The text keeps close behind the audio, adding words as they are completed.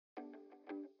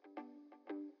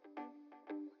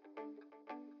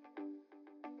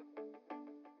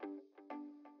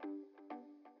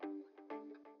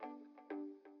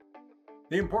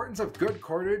The importance of good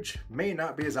cordage may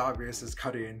not be as obvious as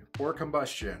cutting or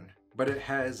combustion, but it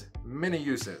has many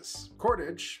uses.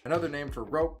 Cordage, another name for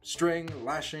rope, string,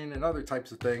 lashing, and other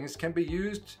types of things, can be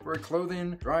used for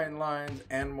clothing, drying lines,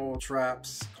 animal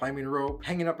traps, climbing rope,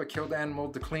 hanging up a killed animal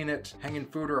to clean it, hanging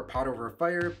food or a pot over a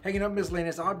fire, hanging up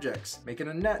miscellaneous objects, making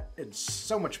a net, and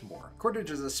so much more. Cordage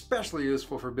is especially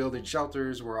useful for building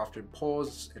shelters where often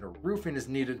poles and a roofing is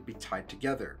needed to be tied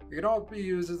together. It can also be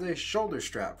used as a shoulder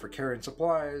strap for carrying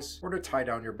supplies or to tie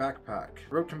down your backpack.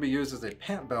 Rope can be used as a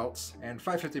pant belt, and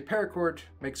 550 paracord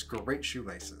makes great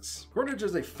shoelaces. Cordage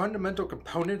is a fundamental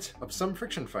component of some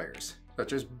friction fires,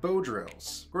 such as bow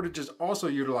drills. Cordage is also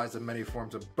utilized in many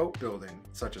forms of boat building,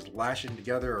 such as lashing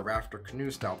together a raft or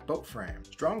canoe-style boat frame.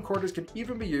 Strong cordage can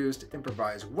even be used to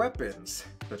improvise weapons,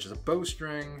 such as a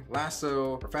bowstring,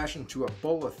 lasso, or fashion to a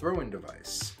bola throwing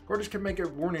device. Cordage can make a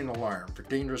warning alarm for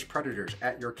dangerous predators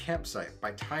at your campsite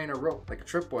by tying a rope like a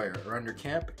tripwire around your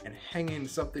camp and hanging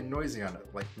something noisy on it,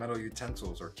 like metal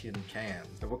utensils or tin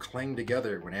cans that will clang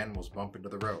together when animals bump into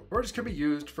the rope. Cordage can be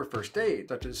used for first aid,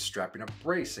 such as strapping a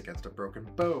brace against a broken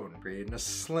bone, creating a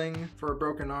sling for a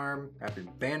broken arm, wrapping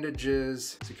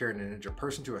bandages, securing an injured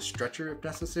person to a stretcher if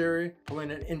necessary,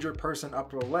 pulling an injured person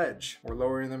up to a ledge, or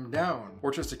lowering them down,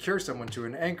 or to secure someone to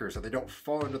an anchor so they don't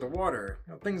fall into the water,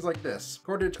 things like this.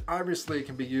 Cordage obviously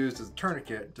can be used as a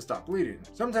tourniquet to stop bleeding.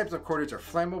 Some types of cordage are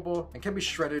flammable and can be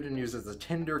shredded and used as a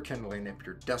tinder kindling if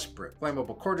you're desperate.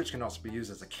 Flammable cordage can also be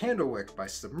used as a candle wick by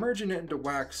submerging it into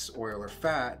wax, oil, or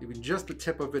fat, leaving just the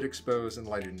tip of it exposed and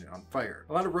lighting it on fire.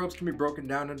 A lot of ropes can be broken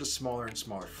down into smaller and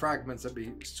smaller fragments that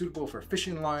be suitable for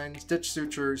fishing lines, stitch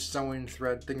sutures, sewing,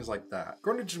 thread, things like that.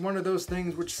 Cordage is one of those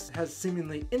things which has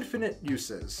seemingly infinite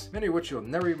uses, many of which you'll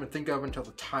never even think of until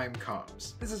the time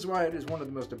comes. This is why it is one of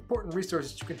the most important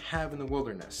resources you can have in the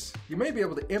wilderness. You may be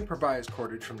able to improvise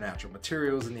cordage from natural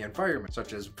materials in the environment,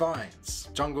 such as vines.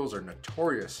 Jungles are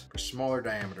notorious for smaller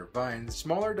diameter vines.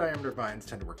 Smaller diameter vines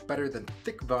tend to work better than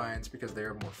thick vines because they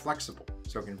are more flexible.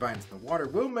 Soaking vines in the water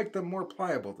will make them more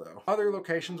pliable though. Other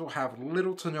locations will have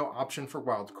little to no option for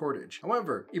wild cordage.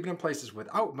 However, even in places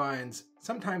without vines,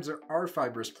 sometimes there are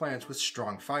fibrous plants with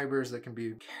strong fibers that can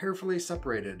be carefully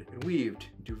separated and weaved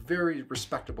into very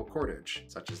respectable cordage,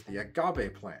 such as the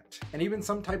agave plant, and even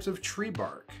some types of tree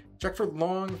bark. Check for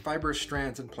long, fibrous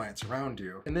strands and plants around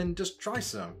you, and then just try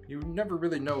some. You never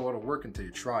really know what'll work until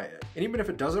you try it. And even if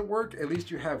it doesn't work, at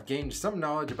least you have gained some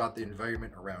knowledge about the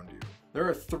environment around you. There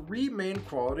are three main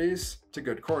qualities to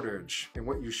good cordage and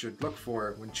what you should look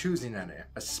for when choosing any,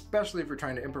 especially if you're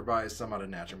trying to improvise some out of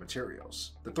natural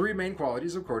materials. The three main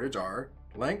qualities of cordage are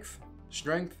length,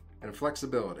 strength, and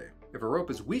flexibility. If a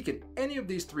rope is weak in any of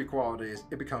these three qualities,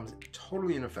 it becomes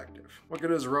totally ineffective. What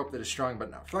good is a rope that is strong but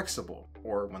not flexible,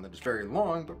 or one that is very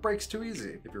long but breaks too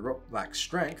easy? If your rope lacks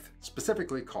strength,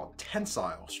 specifically called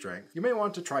tensile strength, you may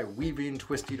want to try weaving,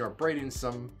 twisting, or braiding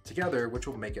some together, which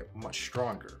will make it much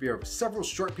stronger. If you have several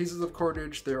short pieces of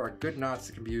cordage, there are good knots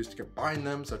that can be used to combine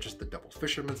them, such as the double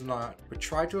fisherman's knot, but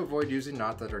try to avoid using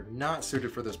knots that are not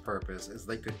suited for this purpose, as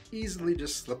they could easily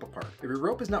just slip apart. If your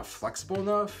rope is not flexible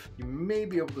enough, you may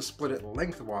be able to split it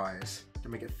lengthwise to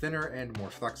make it thinner and more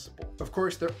flexible. Of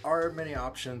course, there are many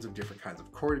options of different kinds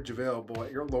of cordage available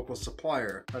at your local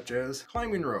supplier, such as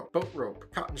climbing rope, boat rope,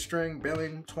 cotton string,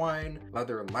 baling twine,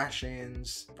 leather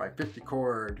lashings, 550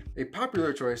 cord. A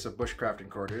popular choice of bushcrafting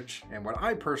cordage, and what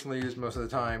I personally use most of the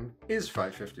time, is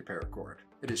 550 paracord.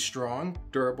 It is strong,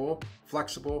 durable,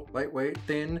 flexible, lightweight,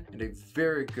 thin, and a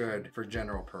very good for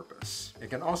general purpose.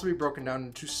 It can also be broken down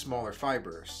into smaller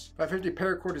fibers. 550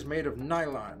 paracord is made of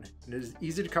nylon, and it is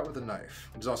easy to cut with a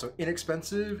knife. It is also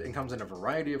inexpensive and comes in a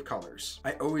variety of colors.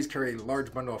 I always carry a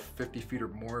large bundle of 50 feet or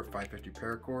more of 550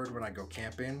 paracord when I go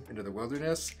camping into the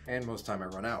wilderness, and most time I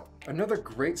run out. Another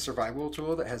great survival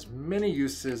tool that has many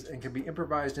uses and can be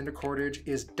improvised into cordage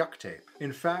is duct tape.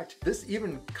 In fact, this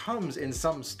even comes in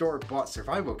some store-bought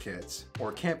survival kits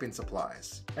or camping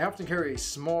supplies. I often carry a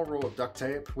small roll of duct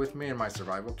tape with me in my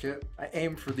survival kit. I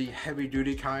aim for the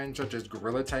heavy-duty kind, such as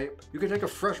Gorilla Tape. You can take a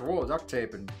fresh roll of duct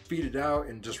tape and feed it out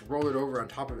and just roll it over on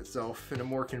top of itself in a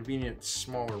more convenient,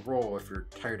 smaller roll if you're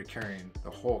tired of carrying the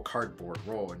whole cardboard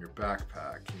roll in your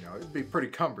backpack. You know, it'd be pretty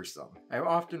cumbersome. I've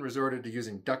often resorted to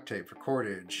using duct tape for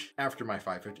cordage after my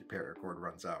 550 paracord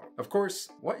runs out. Of course,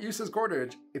 what use is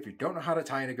cordage if you don't know how to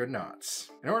tie any good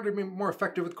knots? In order to be more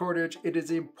effective with cordage, it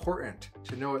is important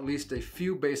to know at least a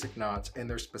few basic knots and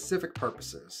their specific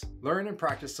purposes. Learn and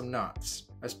practice some knots,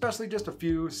 especially just a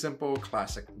few simple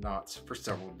classic knots for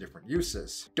several different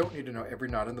uses. Don't need to know every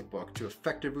knot in the book to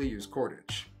effectively use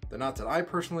cordage. The knots that I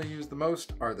personally use the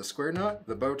most are the square knot,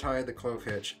 the bow tie, the clove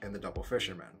hitch, and the double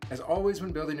fisherman. As always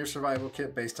when building your survival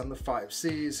kit based on the 5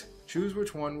 C's, choose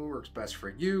which one works best for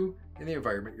you in the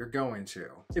environment you're going to.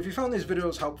 If you found these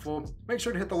videos helpful, make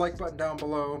sure to hit the like button down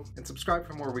below and subscribe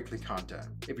for more weekly content.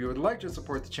 If you would like to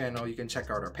support the channel, you can check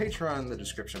out our Patreon in the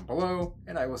description below,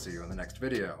 and I will see you in the next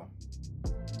video.